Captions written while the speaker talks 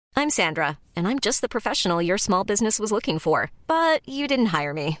I'm Sandra, and I'm just the professional your small business was looking for. But you didn't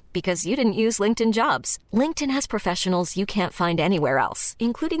hire me because you didn't use LinkedIn Jobs. LinkedIn has professionals you can't find anywhere else,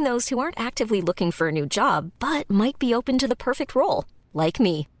 including those who aren't actively looking for a new job, but might be open to the perfect role, like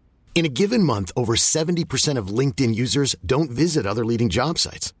me. In a given month, over 70% of LinkedIn users don't visit other leading job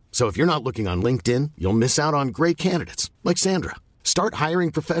sites. So if you're not looking on LinkedIn, you'll miss out on great candidates like Sandra. Start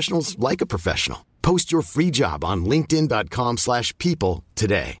hiring professionals like a professional. Post your free job on linkedin.com/people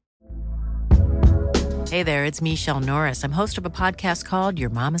today. Hey there, it's Michelle Norris. I'm host of a podcast called Your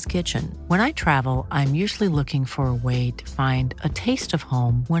Mama's Kitchen. When I travel, I'm usually looking for a way to find a taste of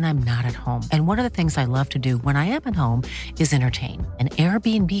home when I'm not at home. And one of the things I love to do when I am at home is entertain. And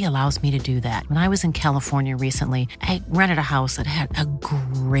Airbnb allows me to do that. When I was in California recently, I rented a house that had a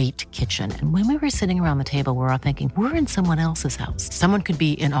great kitchen. And when we were sitting around the table, we're all thinking, we're in someone else's house. Someone could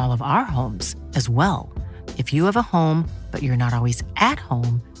be in all of our homes as well. If you have a home, but you're not always at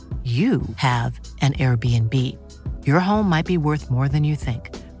home, you have an Airbnb. Your home might be worth more than you think.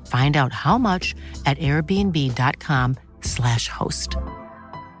 Find out how much at airbnb.com/host.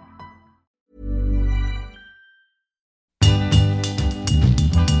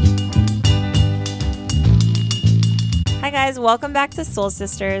 Hi guys, welcome back to Soul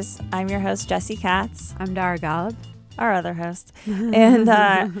Sisters. I'm your host, Jessie Katz. I'm Dara Golub, our other host. And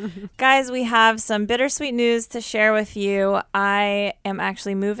guys, we have some bittersweet news to share with you. I am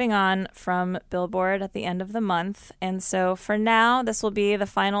actually moving on from Billboard at the end of the month. And so for now, this will be the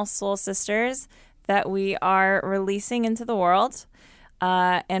final Soul Sisters that we are releasing into the world.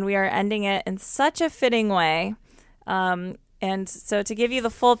 And we are ending it in such a fitting way. And so to give you the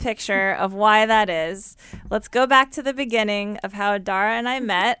full picture of why that is, let's go back to the beginning of how Dara and I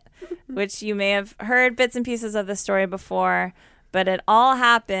met, which you may have heard bits and pieces of the story before, but it all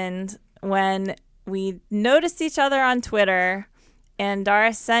happened when we noticed each other on Twitter and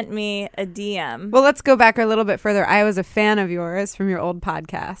Dara sent me a DM. Well, let's go back a little bit further. I was a fan of yours from your old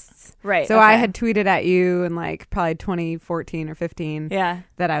podcasts. Right. So okay. I had tweeted at you in like probably 2014 or 15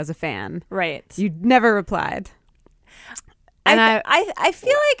 that I was a fan. Right. You never replied. And I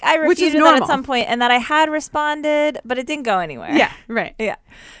feel like I refuted that at some point and that I had responded, but it didn't go anywhere. Yeah, right. Yeah.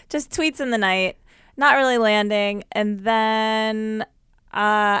 Just tweets in the night, not really landing. And then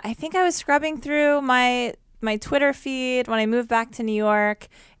I think I was scrubbing through my Twitter feed when I moved back to New York,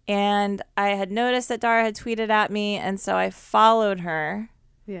 and I had noticed that Dara had tweeted at me, and so I followed her.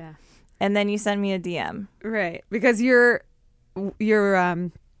 Yeah. And then you sent me a DM. Right. Because your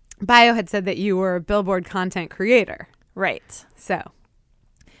bio had said that you were a Billboard content creator. Right. So,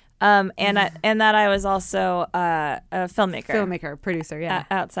 and that I was also a filmmaker, producer, yeah,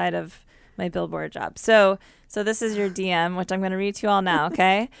 outside of my Billboard job. So this is your DM, which I'm going to read to you all now.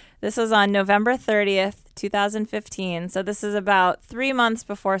 Okay, this was on November 30th, 2015. So this is about 3 months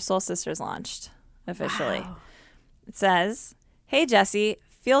before Soul Sisters launched officially. Wow. It says, "Hey Jessie.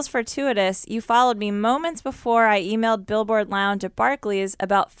 Feels fortuitous. You followed me moments before I emailed Billboard Lounge at Barclays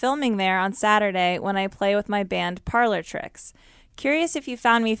about filming there on Saturday when I play with my band Parlor Tricks. Curious if you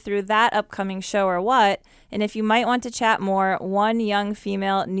found me through that upcoming show or what, and if you might want to chat more, one young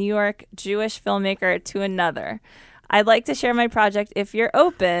female New York Jewish filmmaker to another. I'd like to share my project if you're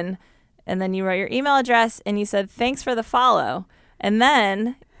open." And then you wrote your email address and you said, "Thanks for the follow." And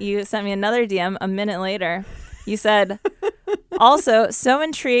then you sent me another DM a minute later. You said, "Also, so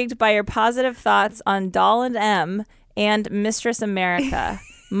intrigued by your positive thoughts on Doll and M and Mistress America.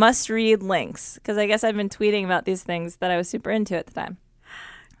 Must read links." Because I guess I've been tweeting about these things that I was super into at the time.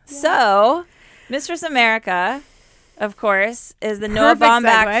 Yeah. So, Mistress America, of course, is the Noah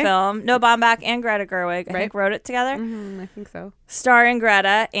Baumbach film. Noah Baumbach and Greta Gerwig, I think, wrote it together. I think so. Starring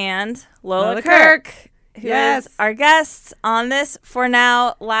Greta and Lola Kirk, who is our guest on this, for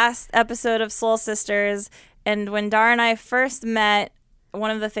now, last episode of Soul Sisters. And when Dara and I first met, one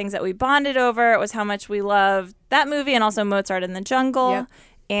of the things that we bonded over was how much we loved that movie and also Mozart in the Jungle. Yep.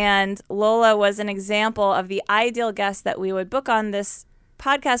 And Lola was an example of the ideal guest that we would book on this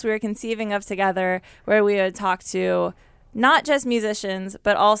podcast we were conceiving of together, where we would talk to not just musicians,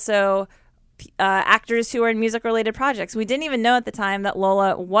 but also actors who were in music-related projects. We didn't even know at the time that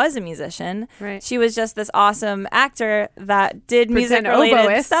Lola was a musician. Right. She was just this awesome actor that did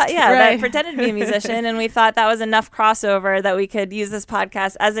music-related stuff. Yeah, that pretended to be a musician, and we thought that was enough crossover that we could use this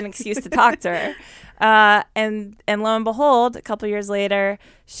podcast as an excuse to talk to her. And lo and behold, a couple years later,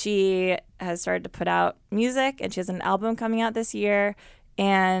 she has started to put out music, and she has an album coming out this year.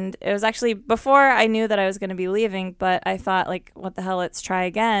 And it was actually before I knew that I was going to be leaving, but I thought, like, what the hell, let's try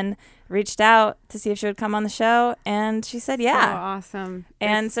again. Reached out to see if she would come on the show, and she said yeah. Oh, awesome.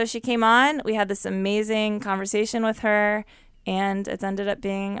 And so she came on. We had this amazing conversation with her, And it's ended up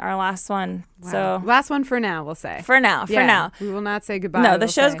being our last one. Wow. So last one for now, we'll say. For now. We will not say goodbye. No, the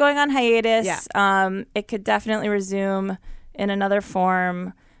show's going on hiatus. Yeah. It could definitely resume in another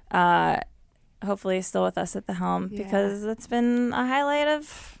form. Hopefully still with us at the helm because it's been a highlight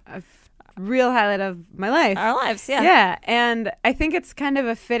of... A real highlight of my life. Our lives, yeah. Yeah, and I think it's kind of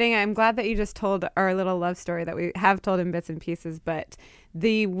a fitting... I'm glad that you just told our little love story that we have told in bits and pieces, but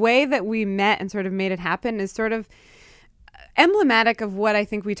the way that we met and sort of made it happen is sort of emblematic of what I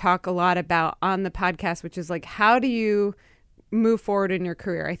think we talk a lot about on the podcast, which is like, how do you move forward in your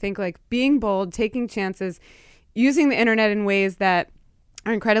career? I think like being bold, taking chances, using the internet in ways that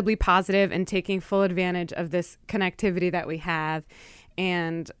are incredibly positive and taking full advantage of this connectivity that we have.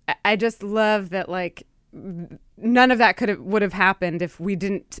 And I just love that like none of that would have happened if we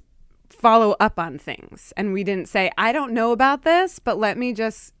didn't follow up on things and we didn't say, I don't know about this, but let me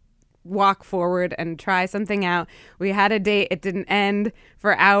just walk forward and try something out. We had a date. It didn't end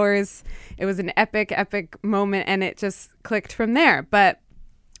for hours. It was an epic moment, and it just clicked from there. But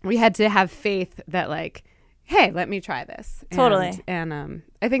we had to have faith that like, hey, let me try this. Totally. And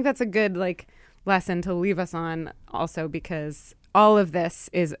I think that's a good like lesson to leave us on also, because all of this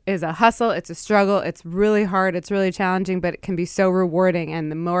is a hustle. It's a struggle. It's really hard. It's really challenging, but it can be so rewarding.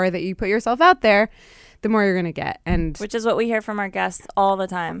 And the more that you put yourself out there, the more you're going to get. And which is what we hear from our guests all the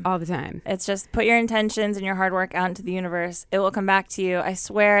time. All the time. It's just put your intentions and your hard work out into the universe. It will come back to you. I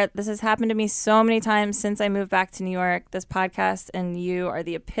swear this has happened to me so many times since I moved back to New York. This podcast and you are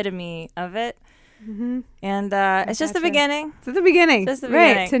the epitome of it. Mm-hmm. And it's just the beginning. It's the beginning. Just the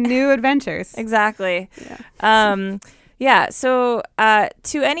beginning. Right, to new adventures. Exactly. Yeah. So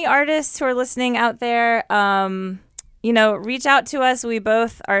to any artists who are listening out there, reach out to us. We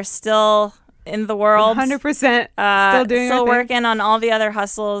both are still in the world. 100%. Still working on all the other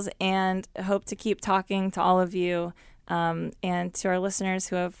hustles, and hope to keep talking to all of you. And to our listeners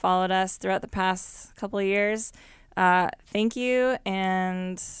who have followed us throughout the past couple of years, thank you.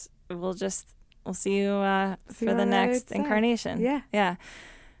 And we'll see you for the next incarnation. Yeah.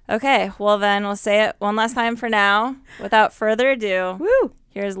 Okay, well then we'll say it one last time for now. Without further ado, Woo!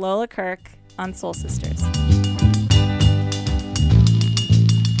 Here's Lola Kirk on Soul Sisters.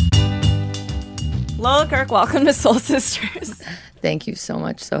 Lola Kirk, welcome to Soul Sisters. Thank you so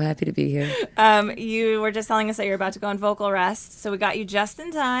much. So happy to be here. You were just telling us that you're about to go on vocal rest, so we got you just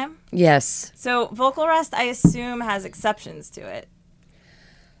in time. Yes. So vocal rest, I assume, has exceptions to it.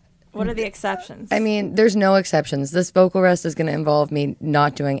 What are the exceptions? I mean, there's no exceptions. This vocal rest is going to involve me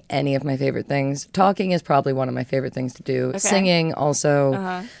not doing any of my favorite things. Talking is probably one of my favorite things to do. Okay. Singing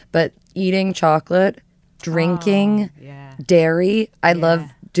also. But eating chocolate, drinking, dairy. I love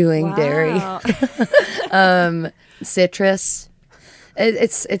doing dairy. Citrus.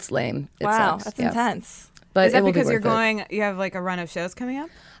 It's lame. It sucks. That's intense. But is that because you have like a run of shows coming up?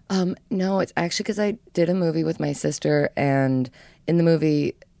 No, it's actually because I did a movie with my sister, and in the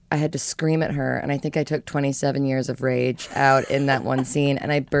movie I had to scream at her, and I think I took 27 years of rage out in that one scene, and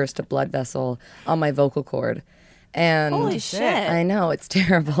I burst a blood vessel on my vocal cord. And holy shit. I know, it's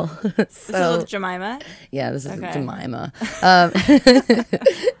terrible. This is with Jemima? Yeah, this is with Jemima.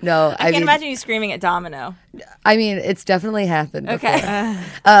 No, I can't imagine you screaming at Domino. I mean, it's definitely happened before. Okay.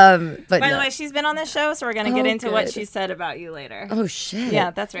 But by the way, she's been on this show, so we're going to get into what she said about you later. Oh, shit.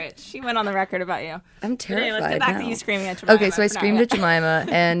 Yeah, that's right. She went on the record about you. I'm terrified. Anyway, let's get back to you screaming at Jemima. Okay, so I screamed at Jemima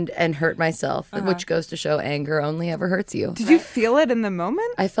and hurt myself, which goes to show anger only ever hurts you. Did you feel it in the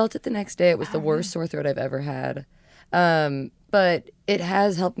moment? I felt it the next day. It was the worst sore throat I've ever had. But it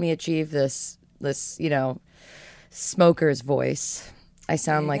has helped me achieve this, smoker's voice. I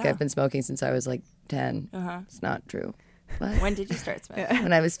sound like I've been smoking since I was like 10. It's not true. What? When did you start smoking?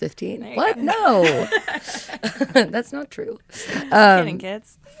 When I was 15. What? Go. No. That's not true. Kidding,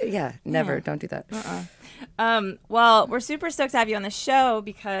 kids. Yeah, never. Don't do that. Well, we're super stoked to have you on the show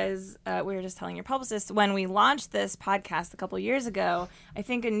because we were just telling your publicist when we launched this podcast a couple years ago, I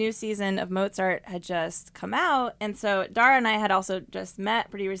think a new season of Mozart had just come out. And so Dara and I had also just met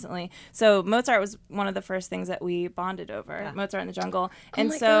pretty recently. So Mozart was one of the first things that we bonded over, Mozart in the Jungle.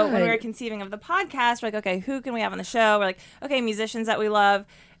 And so when we were conceiving of the podcast, we're like, okay, who can we have on the show? We're like, okay, musicians that we love.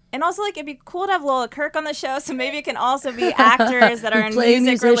 And also, it'd be cool to have Lola Kirk on the show, so maybe it can also be actors that are in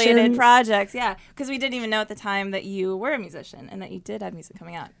music-related projects. Yeah, because we didn't even know at the time that you were a musician and that you did have music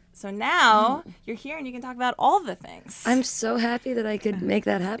coming out. So now you're here and you can talk about all the things. I'm so happy that I could make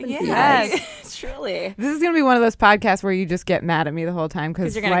that happen for you guys. Truly. This is going to be one of those podcasts where you just get mad at me the whole time.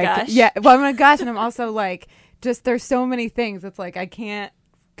 Because you're going to gush? Yeah, well, I'm going to gush, and I'm also like, just there's so many things. It's like I can't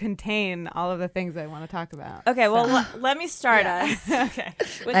contain all of the things I want to talk about. Okay, well, let me start us Okay.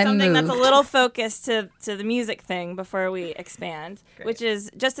 with I'm something that's a moved. little focused to the music thing before we expand, which is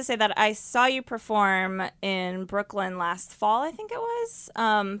just to say that I saw you perform in Brooklyn last fall, I think it was,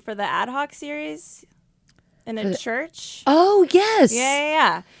 for the Ad Hoc series in a church. Oh, yes.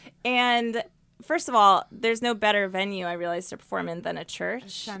 Yeah. And first of all, there's no better venue I realized to perform in than a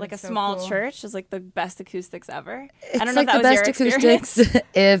church. sounded Like a so small cool. church is like the best acoustics ever. It's I don't know like if that the was best your experience. acoustics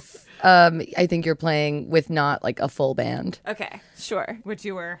if I think you're playing with not like a full band, Okay, sure. Which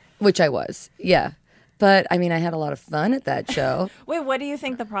you were. which I was. Yeah. But I mean, I had a lot of fun at that show. Wait, what do you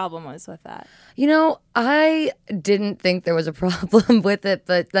think the problem was with that? You know, I didn't think there was a problem with it,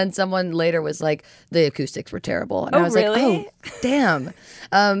 but then someone later was like, the acoustics were terrible. And Oh, I was really? like, oh, damn.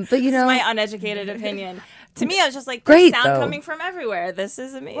 But you know, My uneducated opinion. To me, I was just like, Great, there's sound though. coming from everywhere. This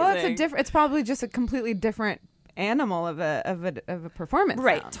is amazing. Well, it's probably just a completely different animal of a performance.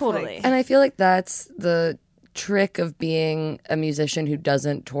 Right, sound. totally. and I feel like that's the trick of being a musician who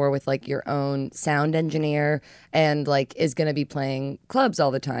doesn't tour with like your own sound engineer and like is going to be playing clubs all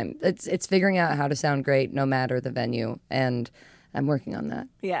the time. It's figuring out how to sound great no matter the venue, and I'm working on that.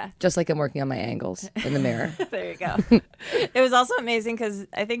 Yeah, Just like I'm working on my angles in the mirror. there you go. It was also amazing because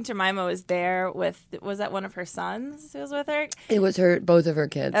I think Jemima was there with, was that one of her sons who was with her? It was both of her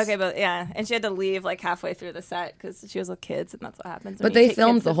kids. Okay, but yeah, and she had to leave like halfway through the set because she was with kids, and that's what happens. When But you they take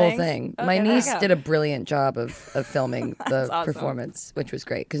filmed kids the to whole things. thing. Okay, My there you niece go. did a brilliant job of filming the awesome. performance, which was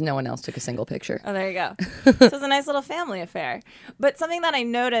great because no one else took a single picture. Oh, there you go. So it was a nice little family affair. But something that I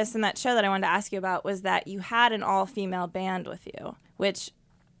noticed in that show that I wanted to ask you about was that you had an all-female band with you, which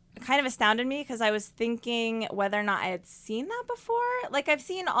kind of astounded me because I was thinking whether or not I had seen that before. Like I've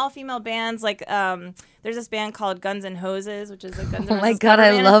seen all-female bands. Like there's this band called Guns N' Hoses, which is a Guns N' Roses Oh my God, cover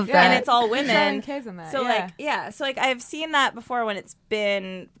I band, love and that. it's all Brian women. K's in that. So yeah. so I've seen that before when it's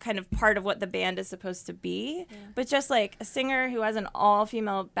been kind of part of what the band is supposed to be. But just like a singer who has an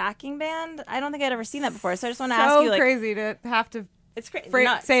all-female backing band, I don't think I'd ever seen that before. So I just want to ask you, like, crazy to have to it's crazy.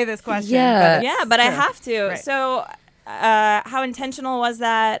 say this question. Yeah. but it's Yeah, but I true. have to. Right. So, how intentional was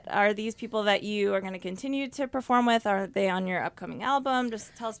that? Are these people that you are going to continue to perform with? Are they on your upcoming album?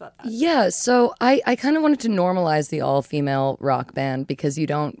 Just tell us about that. Yeah, so I kind of wanted to normalize the all-female rock band because you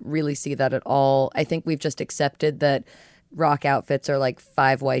don't really see that at all. I think we've just accepted that rock outfits are like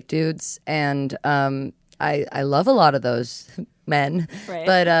 5 white dudes, and I love a lot of those men. Right.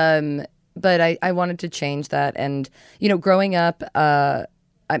 But I wanted to change that. And, you know, growing up,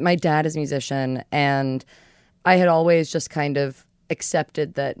 my dad is a musician, and I had always just kind of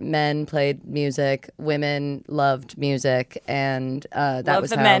accepted that men played music, women loved music, and that Love was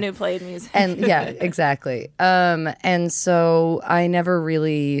the how, men who played music. and yeah, exactly. And so I never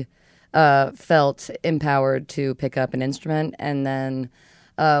really felt empowered to pick up an instrument. And then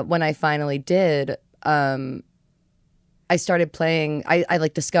when I finally did, I started playing. I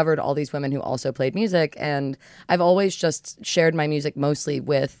like discovered all these women who also played music, and I've always just shared my music mostly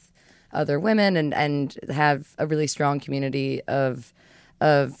with other women and have a really strong community of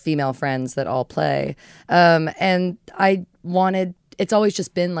female friends that all play. And I wanted, it's always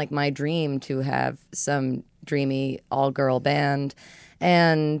just been like my dream to have some dreamy all-girl band.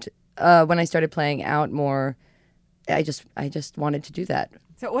 And when I started playing out more, I just wanted to do that.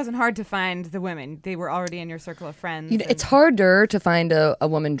 So it wasn't hard to find the women. They were already in your circle of friends. You know, it's harder to find a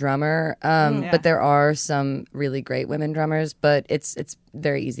woman drummer, Yeah. but there are some really great women drummers. But it's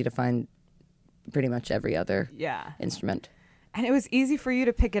very easy to find pretty much every other Yeah. instrument. And it was easy for you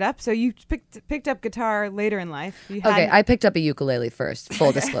to pick it up. So you picked up guitar later in life. You Okay, hadn't- I picked up a ukulele first.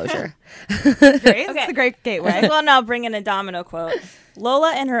 Full disclosure. Great. It's a great gateway. Well, now bring in a domino quote.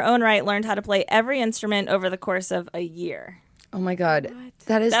 Lola, in her own right, learned how to play every instrument over the course of a year. Oh my God,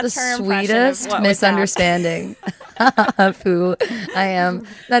 that is That's the her impression of sweetest what was misunderstanding of who I am.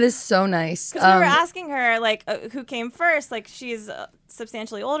 That is so nice. Because we were asking her, like, who came first. Like, she's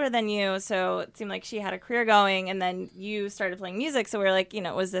substantially older than you, so it seemed like she had a career going, and then you started playing music. So we were like, you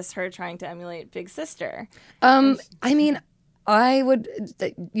know, was this her trying to emulate Big Sister? I mean, I would,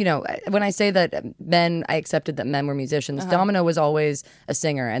 you know, when I say that men, I accepted that men were musicians. Domino was always a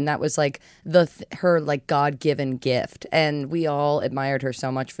singer, and that was like her like God-given gift, and we all admired her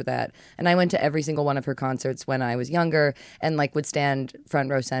so much for that. And I went to every single one of her concerts when I was younger, and like would stand front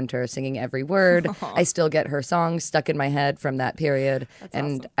row center singing every word. I still get her songs stuck in my head from that period,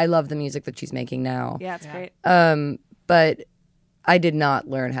 and I love the music that she's making now. Yeah, it's great. But I did not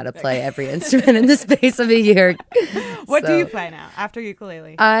learn how to play every instrument in the space of a year. What do So- you play now after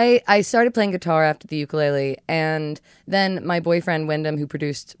ukulele? I started playing guitar after the ukulele, and then my boyfriend Wyndham, who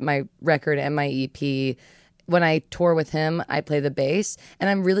produced my record and my EP, when I tour with him, I play the bass, and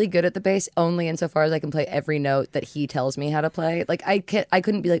I'm really good at the bass only insofar as I can play every note that he tells me how to play. Like I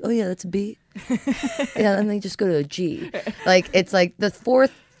couldn't be like, oh yeah, that's a B. Yeah, and then just go to a G. Like it's like the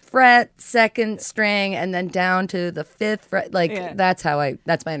 4th fret, 2nd string, and then down to the 5th fret. Like that's my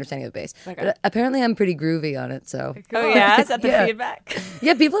understanding of the bass. Okay. But apparently I'm pretty groovy on it. So oh yeah, is that the feedback?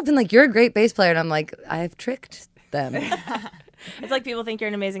 Yeah, people have been like, you're a great bass player, and I'm like, I've tricked them. It's like people think you're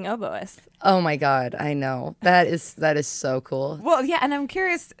an amazing oboist. Oh my God, I know. That is so cool. Well, yeah, and I'm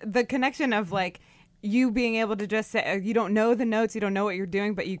curious the connection of like you being able to just say you don't know the notes, you don't know what you're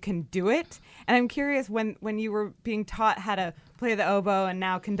doing, but you can do it. And I'm curious when you were being taught how to play the oboe and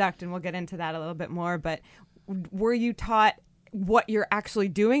now conduct, and we'll get into that a little bit more, but were you taught what you're actually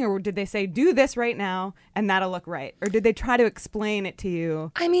doing, or did they say do this right now and that'll look right? Or did they try to explain it to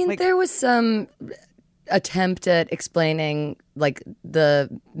you? I mean, there was some attempt at explaining like the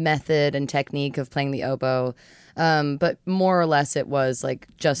method and technique of playing the oboe, but more or less it was like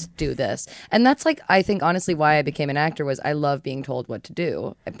just do this. And that's like, I think honestly why I became an actor was I love being told what to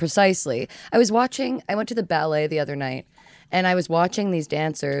do. Precisely. I went to the ballet the other night, and I was watching these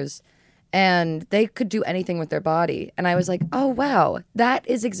dancers, and they could do anything with their body. And I was like, oh, wow, that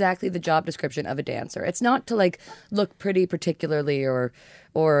is exactly the job description of a dancer. It's not to like look pretty particularly or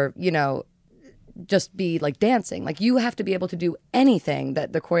you know, just be like dancing. Like you have to be able to do anything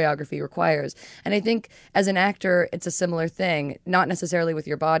that the choreography requires. And I think as an actor, it's a similar thing, not necessarily with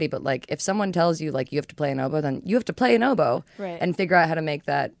your body, but like if someone tells you like you have to play an oboe, then you have to play an oboe and figure out how to make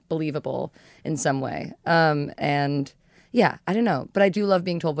that believable in some way. And yeah, I don't know, but I do love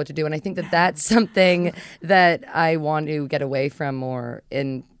being told what to do. And I think that that's something that I want to get away from more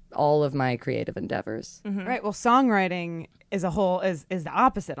in all of my creative endeavors. Mm-hmm. Right. Well, songwriting is the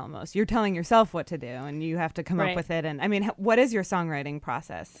opposite almost. You're telling yourself what to do, and you have to come up with it. And I mean, what is your songwriting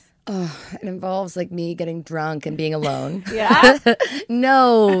process? Oh, it involves like me getting drunk and being alone. Yeah.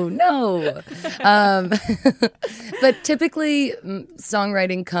 No. But typically,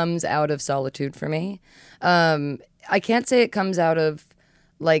 songwriting comes out of solitude for me. I can't say it comes out of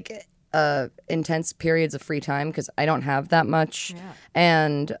like intense periods of free time because I don't have that much. Yeah.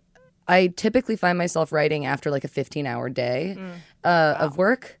 And I typically find myself writing after like a 15-hour day of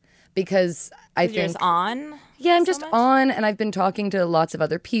work because I think you're just on. Yeah, I'm just on, and I've been talking to lots of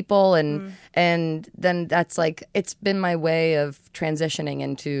other people, and then that's like it's been my way of transitioning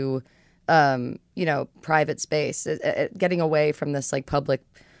into private space, getting away from this like public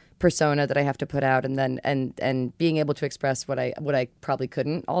persona that I have to put out, and then and being able to express what I probably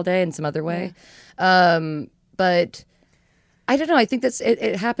couldn't all day in some other way. But I don't know. I think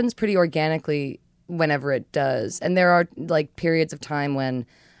it happens pretty organically whenever it does, and there are like periods of time when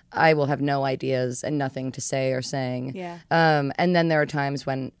I will have no ideas and nothing to say or saying. Yeah. And then there are times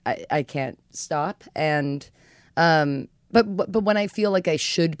when I can't stop, and But when I feel like I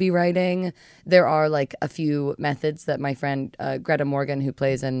should be writing, there are like a few methods that my friend Greta Morgan,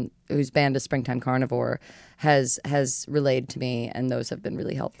 whose band is Springtime Carnivore, has relayed to me, and those have been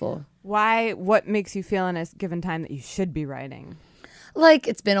really helpful. Why? What makes you feel in a given time that you should be writing? Like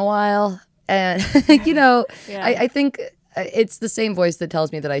it's been a while, and I think it's the same voice that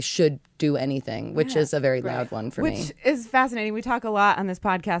tells me that I should do anything, which is a very loud one for me. Which is fascinating. We talk a lot on this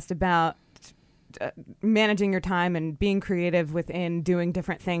podcast about managing your time and being creative within doing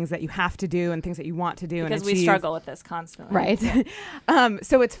different things that you have to do and things that you want to do because and achieve. We struggle with this constantly, right? Yeah.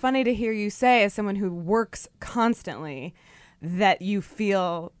 So it's funny to hear you say, as someone who works constantly, that you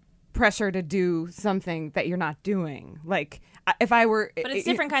feel pressure to do something that you're not doing. Like if I were, but it's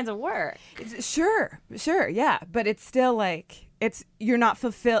different kinds of work. Sure, yeah, but it's still like you're not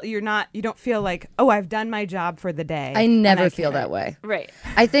fulfilled. You don't feel like, oh, I've done my job for the day. I never feel that way. Right.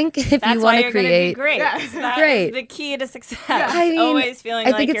 I think if that's you want to create, great. Yes. Great. The key to success. Yeah. I mean, always feeling.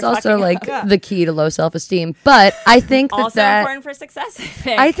 I think like it's you're also like the key to low self-esteem. But I think also that important for success.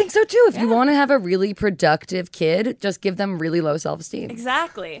 I think so too. If you want to have a really productive kid, just give them really low self-esteem.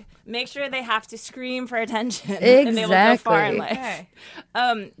 Exactly. Make sure they have to scream for attention. Exactly. And they will go far in life. Okay.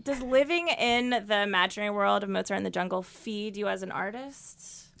 Does living in the imaginary world of Mozart in the Jungle feed you as an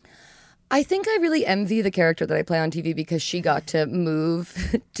artist? I think I really envy the character that I play on TV because she got to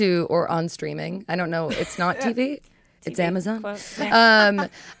move to or on streaming. I don't know. It's not TV. It's Amazon.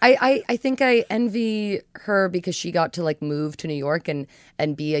 I think I envy her because she got to like move to New York and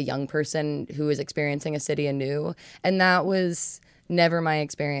be a young person who is experiencing a city anew. And that was never my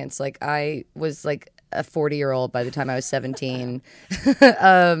experience. Like I was like a 40-year-old by the time I was 17,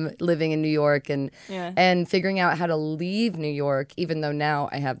 living in New York and figuring out how to leave New York, even though now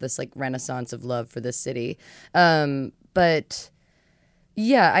I have this like renaissance of love for this city. But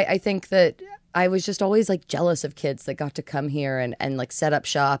yeah, I think that I was just always like jealous of kids that got to come here and like set up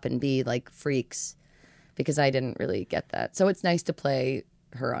shop and be like freaks, because I didn't really get that. So it's nice to play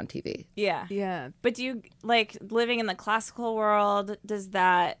her on TV. Yeah. Yeah. But do you like living in the classical world? Does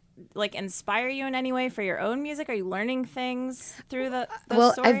that like inspire you in any way for your own music? Are you learning things through those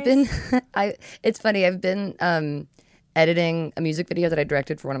stories? I've been, it's funny, I've been editing a music video that I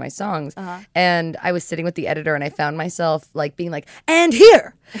directed for one of my songs, and I was sitting with the editor and I found myself like being like, and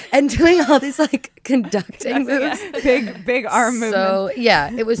here, and doing all these like conducting moves. Big arm movements. So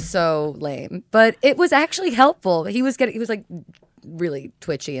yeah, it was so lame, but it was actually helpful. He was like really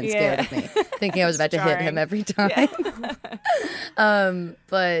twitchy and scared of me, thinking I was about to hit him every time.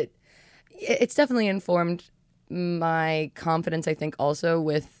 But it's definitely informed my confidence, I think, also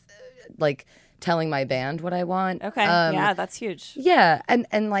with like telling my band what I want. Okay. Yeah, that's huge. Yeah.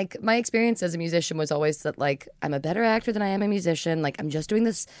 And like my experience as a musician was always that like I'm a better actor than I am a musician. Like I'm just doing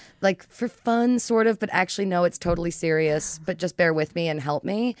this like for fun sort of, but actually no, it's totally serious, but just bear with me and help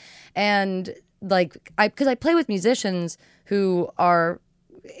me. And like because I play with musicians who are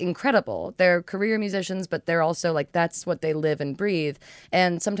incredible. They're career musicians, but they're also like that's what they live and breathe.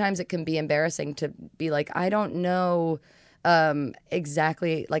 And sometimes it can be embarrassing to be like, I don't know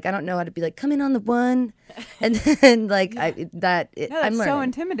exactly, like I don't know how to be like, come in on the one, and then like I'm learning. So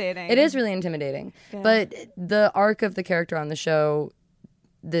intimidating. It is really intimidating. Yeah. But the arc of the character on the show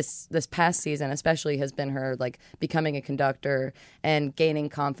this past season especially has been her like becoming a conductor and gaining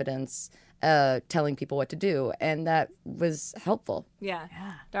confidence, telling people what to do, and that was helpful. Yeah.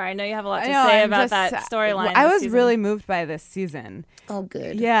 Dara, I know you have a lot to say about that storyline. I was really moved by this season. Oh,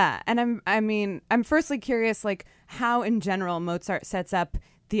 good. Yeah, and I'm firstly curious like how in general Mozart sets up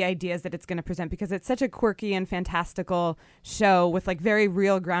the ideas that it's going to present, because it's such a quirky and fantastical show with like very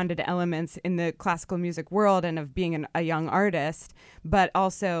real grounded elements in the classical music world and of being a young artist, but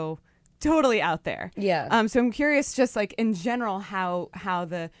also totally out there. Yeah. So I'm curious just like in general how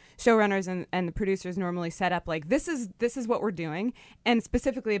the showrunners and the producers normally set up like this is what we're doing, and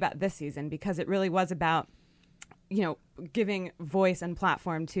specifically about this season because it really was about, you know, giving voice and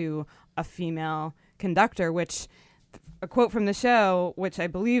platform to a female conductor, which a quote from the show, which I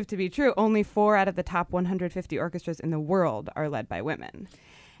believe to be true, only 4 out of the top 150 orchestras in the world are led by women.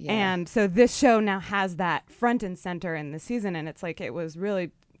 Yeah. And so this show now has that front and center in the season, and it's like it was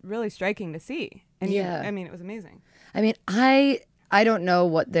really striking to see. And yeah, it was amazing. I mean, I don't know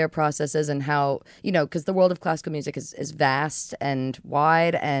what their process is and how, you know, because the world of classical music is vast and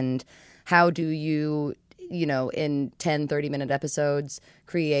wide, and how do you in 10, 30-minute episodes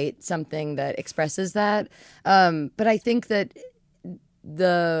create something that expresses that. But I think that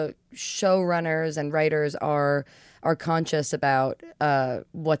the showrunners and writers are conscious about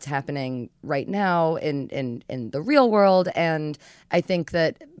what's happening right now in the real world. And I think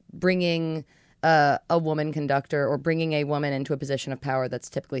that bringing a woman conductor or bringing a woman into a position of power that's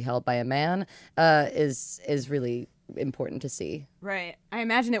typically held by a man is really important to see. Right. I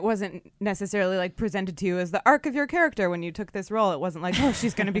imagine it wasn't necessarily like presented to you as the arc of your character when you took this role. It wasn't like, oh,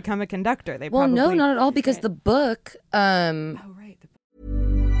 she's going to become a conductor. No, not at all, because the book.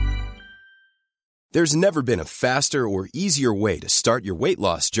 There's never been a faster or easier way to start your weight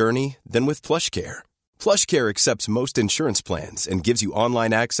loss journey than with PlushCare. PlushCare accepts most insurance plans and gives you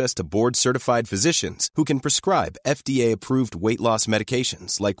online access to board-certified physicians who can prescribe FDA-approved weight loss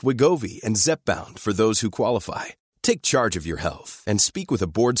medications like Wegovy and Zepbound for those who qualify. Take charge of your health and speak with a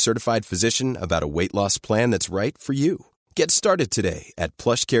board-certified physician about a weight loss plan that's right for you. Get started today at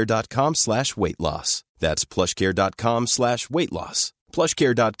plushcare.com/weight-loss. That's plushcare.com/weight-loss.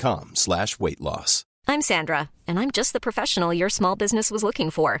 plushcare.com/weight-loss. I'm Sandra, and I'm just the professional your small business was looking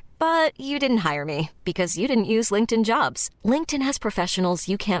for. But you didn't hire me because you didn't use LinkedIn Jobs. LinkedIn has professionals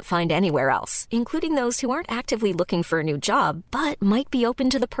you can't find anywhere else, including those who aren't actively looking for a new job, but might be open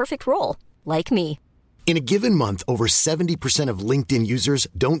to the perfect role, like me. In a given month, over 70% of LinkedIn users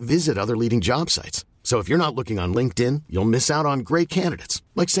don't visit other leading job sites. So if you're not looking on LinkedIn, you'll miss out on great candidates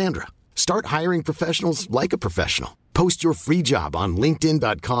like Sandra. Start hiring professionals like a professional. Post your free job on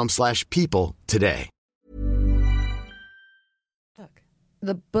linkedin.com/people today.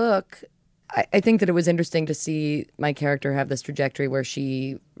 The book, I think that it was interesting to see my character have this trajectory where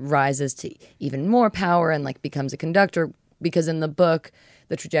she rises to even more power and like becomes a conductor, because in the book,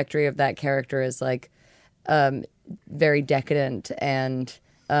 the trajectory of that character is like very decadent and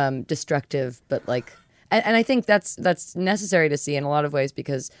destructive, but like, and I think that's necessary to see in a lot of ways,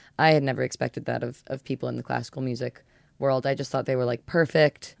 because I had never expected that of people in the classical music world. I just thought they were like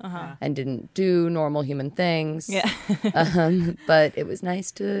perfect and didn't do normal human things. Yeah. But it was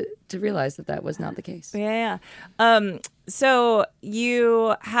nice to realize that was not the case. Yeah. So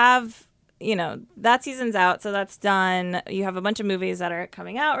you have that season's out, so that's done. You have a bunch of movies that are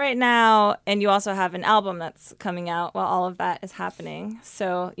coming out right now, and you also have an album that's coming out while all of that is happening.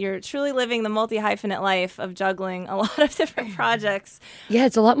 So you're truly living the multi-hyphenate life of juggling a lot of different projects. Yeah,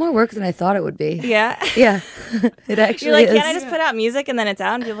 it's a lot more work than I thought it would be. Yeah? Yeah, it actually You're like, is. can't I just put out music and then it's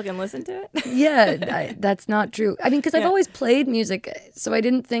out and people can listen to it? Yeah, that's not true. I mean, because I've always played music, so I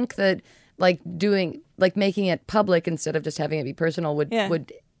didn't think that making it public instead of just having it be personal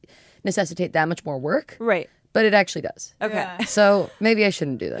would necessitate that much more work. Right. But it actually does. Okay. Yeah. So maybe I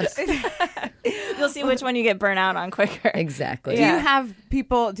shouldn't do this. You'll see which one you get burnt out on quicker. Exactly. Do you have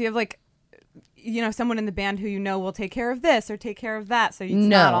like, someone in the band who will take care of this or take care of that, so it's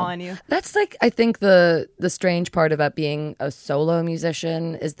not all on you? That's like, I think the strange part about being a solo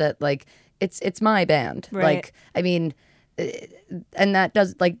musician is that like it's my band. Right. Like, I mean, and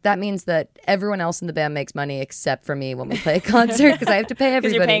that means that everyone else in the band makes money except for me when we play a concert because I have to pay everybody.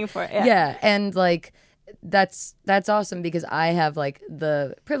 'Cause you're paying for it. Yeah, and like that's awesome because I have like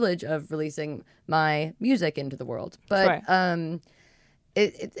the privilege of releasing my music into the world. But Sure.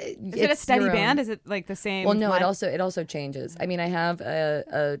 Is it a steady band? Is it like the same? Well, no, line? it also changes. I mean, I have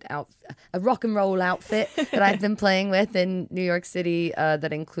a rock and roll outfit that I've been playing with in New York City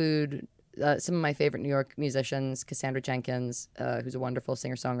that include some of my favorite New York musicians: Cassandra Jenkins, who's a wonderful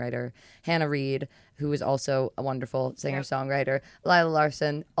singer-songwriter; Hannah Reid, who is also a wonderful singer-songwriter; Lila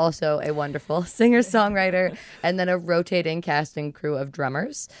Larson, also a wonderful singer-songwriter; and then a rotating casting crew of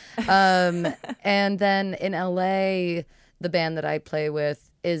drummers. And then in LA, the band that I play with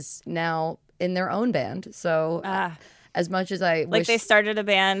is now in their own band. So as much as I wish They started a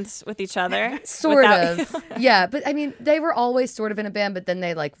band with each other? Sort of. Yeah, but I mean, they were always sort of in a band, but then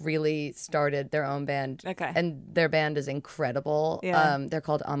they like really started their own band. Okay. And their band is incredible. Yeah. They're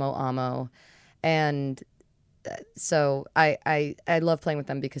called Amo Amo. And so I love playing with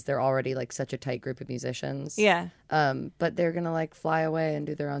them because they're already like such a tight group of musicians. Yeah. But they're going to like fly away and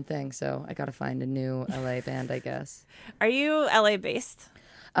do their own thing. So I got to find a new LA band, I guess. Are you LA based?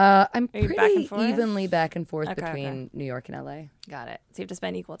 I'm Are you back pretty and forth? evenly back and forth Okay, between okay. New York and LA. Got it. So you have to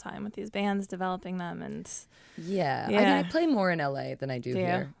spend equal time with these bands, developing them, and Yeah. I Yeah. mean, I play more in LA than I do do you?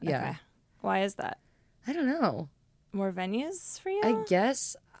 here. Yeah. Okay. Why is that? I don't know. More venues for you? I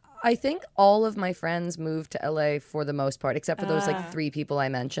guess. I think all of my friends moved to LA for the most part, except for those like 3 people I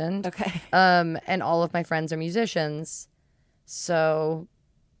mentioned. Okay. And all of my friends are musicians. So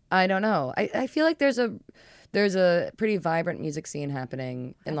I don't know. I feel like there's a pretty vibrant music scene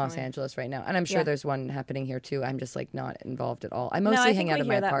happening in Los Angeles right now. And I'm sure Yeah. there's one happening here too. I'm just like not involved at all. I No, mostly I hang think out we in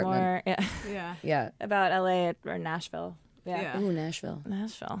my hear that apartment. more, yeah. Yeah. Yeah. About LA or Nashville. Yeah. Yeah. Ooh, Nashville.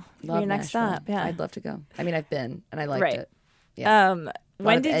 Nashville. Love Your next Nashville. stop. Yeah. I'd love to go. I mean, I've been and I liked Right. it. Yeah. A lot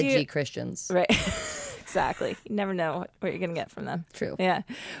When of did edgy you? Christians. Right. Exactly. You never know what you're gonna get from them. True. Yeah.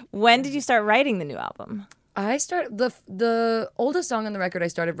 When did you start writing the new album? I started the oldest song on the record I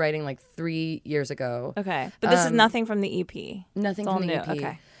started writing like 3 years ago. Okay, but this is nothing from the EP. Nothing It's all from the new. EP.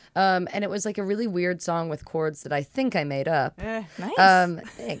 Okay. And it was like a really weird song with chords that I think I made up. Nice.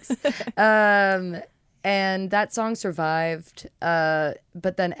 Thanks. And that song survived,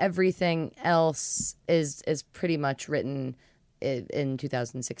 but then everything else is pretty much written in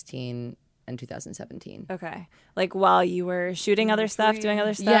 2016 and 2017. Okay. Like while you were shooting other stuff, doing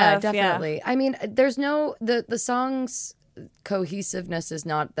other stuff. Yeah, definitely. I mean, there's no the songs cohesiveness is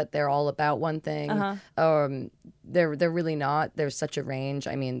not that they're all about one thing. They're really not. There's such a range.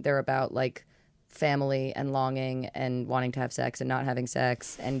 I mean, they're about like family and longing and wanting to have sex and not having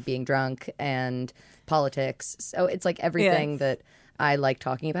sex and being drunk and politics. So it's like everything that I like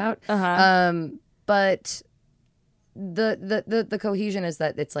talking about. But the cohesion is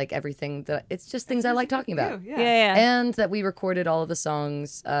that it's like everything that it's just things I like talking about. Yeah. And that we recorded all of the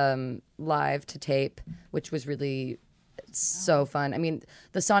songs live to tape, which was really so fun. I mean,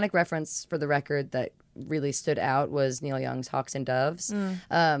 the sonic reference for the record that really stood out was Neil Young's Hawks and Doves.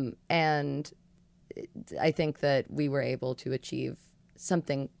 And I think that we were able to achieve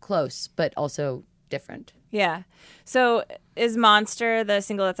something close, but also different. Yeah. So is Monster, the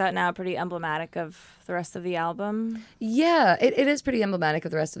single that's out now, pretty emblematic of the rest of the album? Yeah, it is pretty emblematic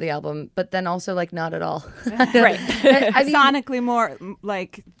of the rest of the album, but then also like not at all. Right. I mean, Sonically more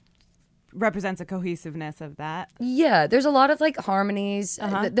like represents a cohesiveness of that. yeah, there's a lot of like harmonies.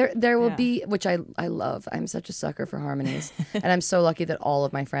 There will Yeah. be, which I love. I'm such a sucker for harmonies, and I'm so lucky that all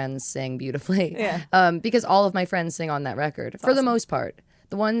of my friends sing beautifully. Yeah. Because all of my friends sing on that record for the most part.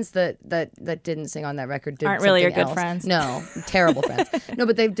 The ones that didn't sing on that record did Aren't really your something good else. friends. No, terrible friends. No,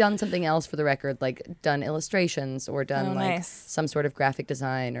 but they've done something else for the record, like done illustrations or done Oh, like nice. some sort of graphic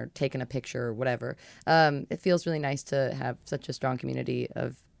design or taken a picture or whatever. It feels really nice to have such a strong community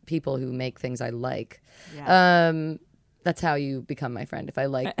of people who make things I like. Yeah. That's how you become my friend. If I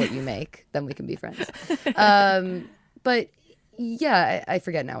like what you make, then we can be friends. But yeah, I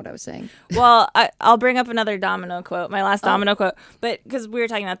forget now what I was saying. Well, I'll bring up another Domino quote, my last Domino quote. But because we were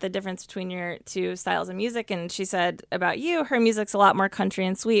talking about the difference between your two styles of music, and she said about you, her music's a lot more country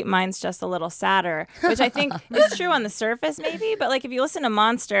and sweet. Mine's just a little sadder, which I think is true on the surface, maybe. But like if you listen to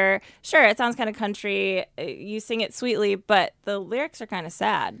Monster, sure, it sounds kind of country. You sing it sweetly, but the lyrics are kind of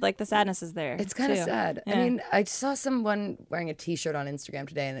sad. Like the sadness is there. It's kind of sad. Yeah. I mean, I saw someone wearing a T-shirt on Instagram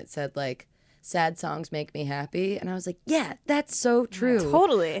today, and it said like, "Sad songs make me happy," and I was like, "Yeah, that's so true."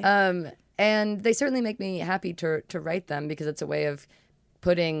 Totally. And they certainly make me happy to write them because it's a way of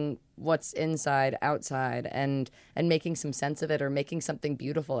putting what's inside outside and making some sense of it or making something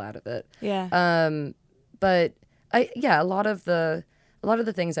beautiful out of it. Yeah. But a lot of the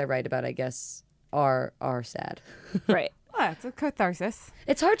things I write about, I guess, are sad. Right. Well, it's a catharsis.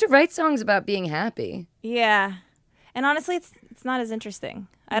 It's hard to write songs about being happy. Yeah. And honestly, it's not as interesting.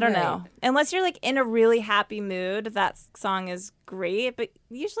 I don't know. Unless you're like in a really happy mood, that song is great. But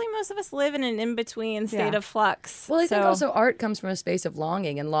usually most of us live in an in-between state of flux. Well, I think also art comes from a space of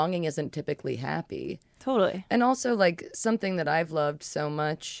longing, and longing isn't typically happy. Totally. And also, like, something that I've loved so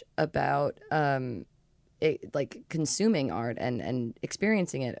much about like consuming art and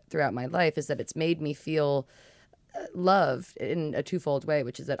experiencing it throughout my life is that it's made me feel loved in a twofold way,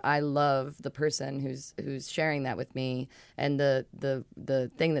 which is that I love the person who's sharing that with me and the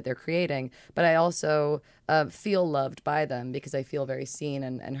thing that they're creating, but I also feel loved by them because I feel very seen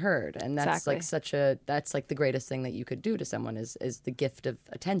and heard, and that's exactly. that's like the greatest thing that you could do to someone is the gift of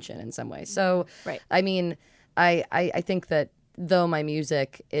attention in some way. So right. I mean, I think that though my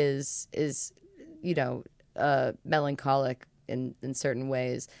music is melancholic in certain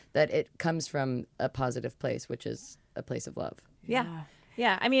ways, that it comes from a positive place, which is a place of love. Yeah.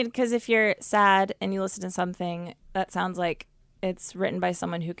 Yeah. I mean, because if you're sad and you listen to something that sounds like it's written by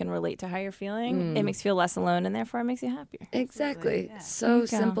someone who can relate to how you're feeling, it makes you feel less alone, and therefore it makes you happier. Exactly. Yeah. So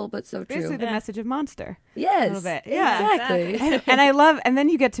simple, but so true. Basically the message of Monster. Yes. A little bit. Yeah. Exactly. And I love, and then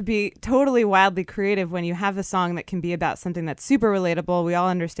you get to be totally wildly creative when you have a song that can be about something that's super relatable. We all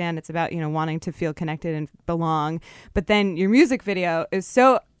understand it's about, wanting to feel connected and belong. But then your music video is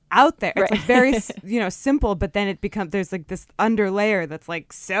so out there. It's like very, simple, but then it becomes, there's like this underlayer that's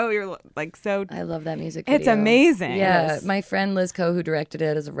like, so you're like, so. I love that music video. It's amazing. Yeah. My friend Liz Coe, who directed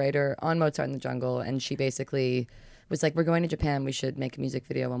it as a writer on Mozart in the Jungle, and she basically was like, "We're going to Japan. We should make a music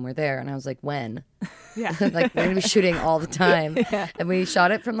video when we're there." And I was like, "When?" Yeah. Like, we're going to be shooting all the time. Yeah. And we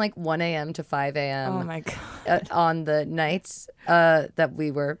shot it from like 1 a.m. to 5 a.m. Oh my God. On the nights that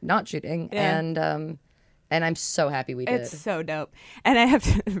we were not shooting. Yeah. And I'm so happy we did. It's so dope. And I have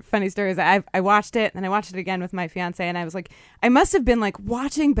funny stories. I watched it, and I watched it again with my fiance, and I was like, I must have been like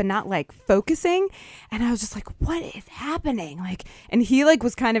watching but not like focusing, and I was just like, what is happening? Like, and he like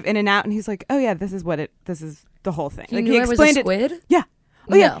was kind of in and out, and he's like, oh yeah, this is the whole thing. He explained it. Was a squid? Yeah.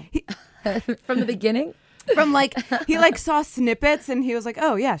 Oh yeah. From the beginning? From like he like saw snippets, and he was like,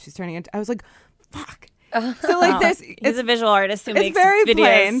 oh yeah, she's turning into. I was like, fuck. So like this, he's a visual artist who makes very videos,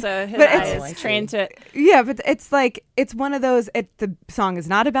 plain, so his but eye is trained to it. Yeah, but it's like it's one of those. The song is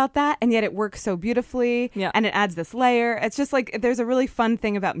not about that, and yet it works so beautifully. Yeah. And it adds this layer. It's just like there's a really fun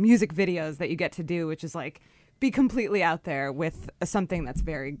thing about music videos that you get to do, which is like be completely out there with something that's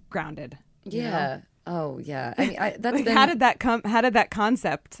very grounded. Yeah. Oh yeah. I mean, that's like, been... How did that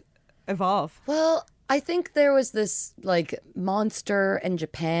concept evolve? Well, I think there was this like Monster in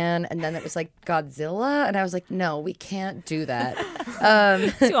Japan, and then it was like Godzilla, and I was like, no, we can't do that.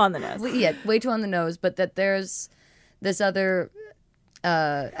 Too on the nose. Way too on the nose. But that there's this other.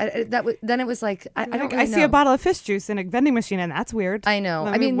 Then it was like I don't. Really I see a bottle of fish juice in a vending machine, and that's weird. I know.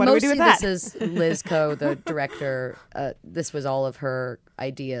 I mean, what do we do mostly with that? this is Liz Coe, the director. This was all of her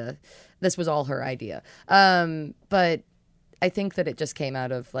idea. This was all her idea. But I think that it just came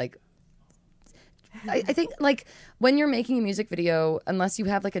out of like. I think like when you're making a music video, unless you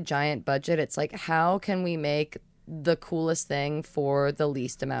have like a giant budget, it's like how can we make the coolest thing for the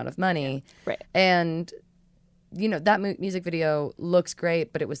least amount of money? Right. And that music video looks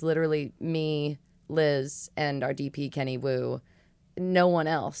great, but it was literally me, Liz, and our DP Kenny Wu, no one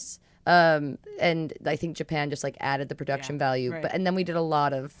else. And I think Japan just like added the production value, right. but and then we did a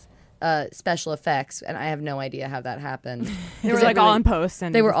lot of special effects, and I have no idea how that happened. They were like all in post,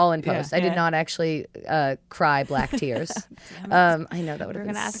 and they were all in post. Yeah, I did not actually cry black tears. I know that would have been.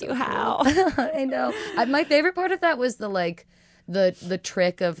 We're gonna ask so you cool. how. I know. My favorite part of that was the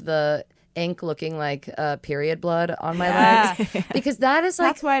trick of the ink looking like period blood on my legs, because that is like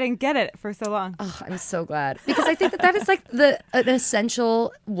That's why I didn't get it for so long. oh, I'm so glad, because I think that is like an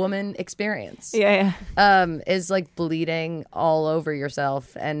essential woman experience. Yeah. Is like bleeding all over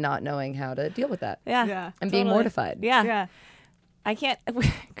yourself and not knowing how to deal with that. Yeah. And being mortified. Yeah. I can't.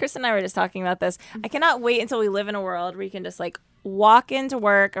 Chris and I were just talking about this. I cannot wait until we live in a world where you can just like walk into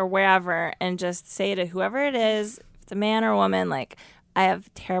work or wherever and just say to whoever it is, if it's a man or a woman, like, I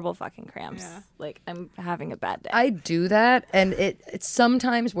have terrible fucking cramps. Yeah. Like, I'm having a bad day. I do that, and it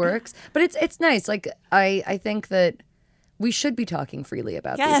sometimes works, but it's nice. Like I think that we should be talking freely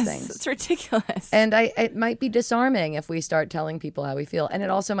about these things. It's ridiculous. And it might be disarming if we start telling people how we feel, and it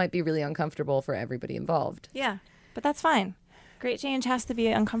also might be really uncomfortable for everybody involved. Yeah, but that's fine. Great change has to be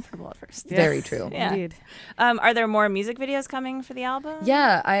uncomfortable at first. Very true. Yeah. Indeed. Are there more music videos coming for the album?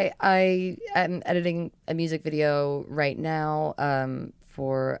 Yeah, I am editing a music video right now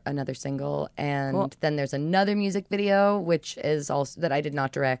for another single, and then there's another music video which is also that I did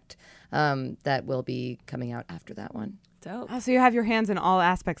not direct, that will be coming out after that one. Dope. Oh, so you have your hands in all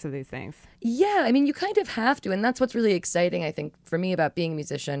aspects of these things. Yeah, I mean, you kind of have to, and that's what's really exciting, I think, for me about being a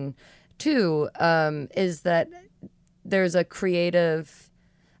musician too, is that there's a creative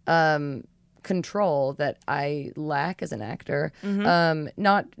control that I lack as an actor.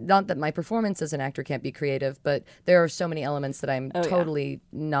 Not that my performance as an actor can't be creative, but there are so many elements that I'm totally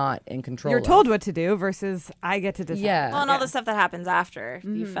not in control You're of. told what to do versus I get to decide. Yeah. Well, and all the stuff that happens after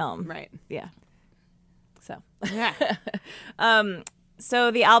you film. Right. Yeah. So. Yeah.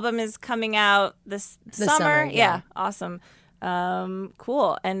 So the album is coming out this summer, yeah. Awesome.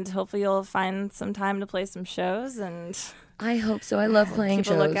 Cool. And hopefully you'll find some time to play some shows and I hope so. I love playing keep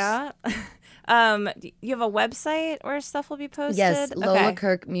shows. a lookout. You have a website where stuff will be posted? Yes, Okay.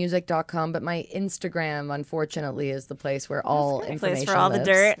 lolakirkmusic.com, but my Instagram, unfortunately, is the place where all information Place for all lives.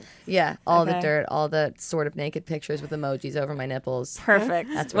 the dirt. Yeah, all the Okay. dirt, all the sort of naked pictures with emojis over my nipples. Perfect.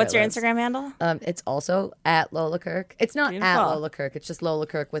 That's where What's it your lives. Instagram handle? It's also at Lola Kirk. It's not at Beautiful. Lola Kirk. It's just Lola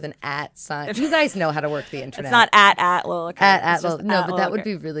Kirk with an at sign. You guys know how to work the internet. It's not at Lola Kirk. at It's just Lola. No, at but Lola that would Kirk.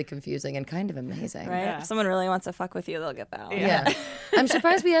 be really confusing and kind of amazing. Right? If someone really wants to fuck with you, they'll get that one. Yeah. I'm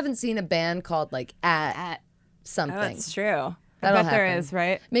surprised we haven't seen a band called like at something. Oh, it's true. I That'll bet there happen. is,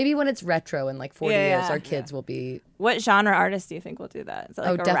 right? Maybe when it's retro in like 40 Yeah, years, yeah. our kids will be. What genre artist do you think will do that? Is it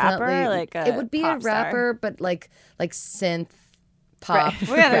like a definitely. rapper? Like a it would be a pop star? rapper, but like synth pop.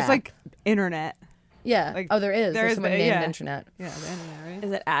 Well, yeah, there's rap. like internet. Yeah. like, There is. there There's is someone the- named yeah. Internet. Yeah, the internet, right?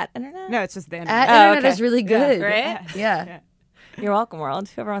 Is it at internet? No, it's just the At internet. Oh, Internet okay. is really good. Right? Yeah. You're welcome, world.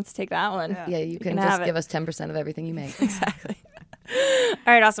 Whoever wants to take that one. Yeah, you can have just it. give us 10% of everything you make. Exactly.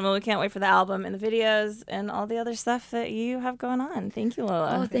 All right, awesome. Well, we can't wait for the album and the videos and all the other stuff that you have going on. Thank you,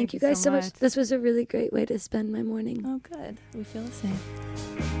 Lola. Oh, thank you guys so much. This was a really great way to spend my morning. Oh, good. We feel the same.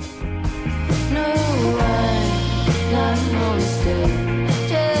 No, I'm not a monster,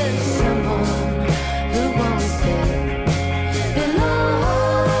 just someone who wants to belong.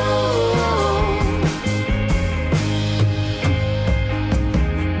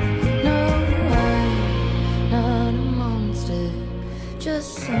 No, I'm not a monster, just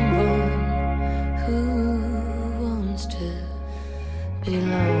someone who wants to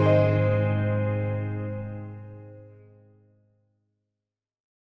belong.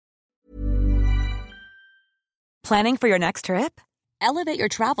 Planning for your next trip? Elevate your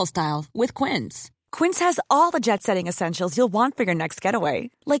travel style with Quince. Quince has all the jet-setting essentials you'll want for your next getaway,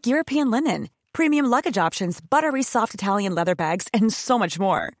 like European linen, premium luggage options, buttery soft Italian leather bags, and so much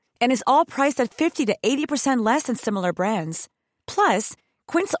more. And is all priced at 50 to 80% less than similar brands. Plus,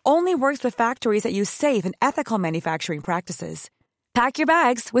 Quince only works with factories that use safe and ethical manufacturing practices. Pack your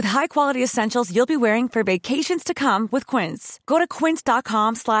bags with high-quality essentials you'll be wearing for vacations to come with Quince. Go to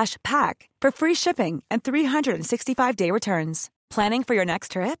quince.com/pack for free shipping and 365-day returns. Planning for your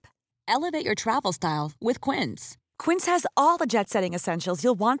next trip? Elevate your travel style with Quince. Quince has all the jet-setting essentials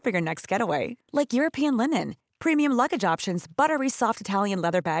you'll want for your next getaway, like European linen, premium luggage options, buttery soft Italian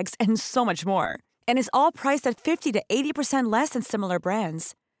leather bags, and so much more. And is all priced at 50 to 80% less than similar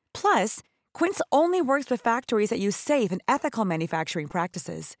brands. Plus, Quince only works with factories that use safe and ethical manufacturing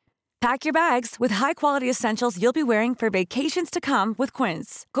practices. Pack your bags with high-quality essentials you'll be wearing for vacations to come with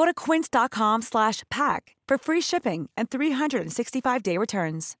Quince. Go to quince.com/pack for free shipping and 365-day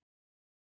returns.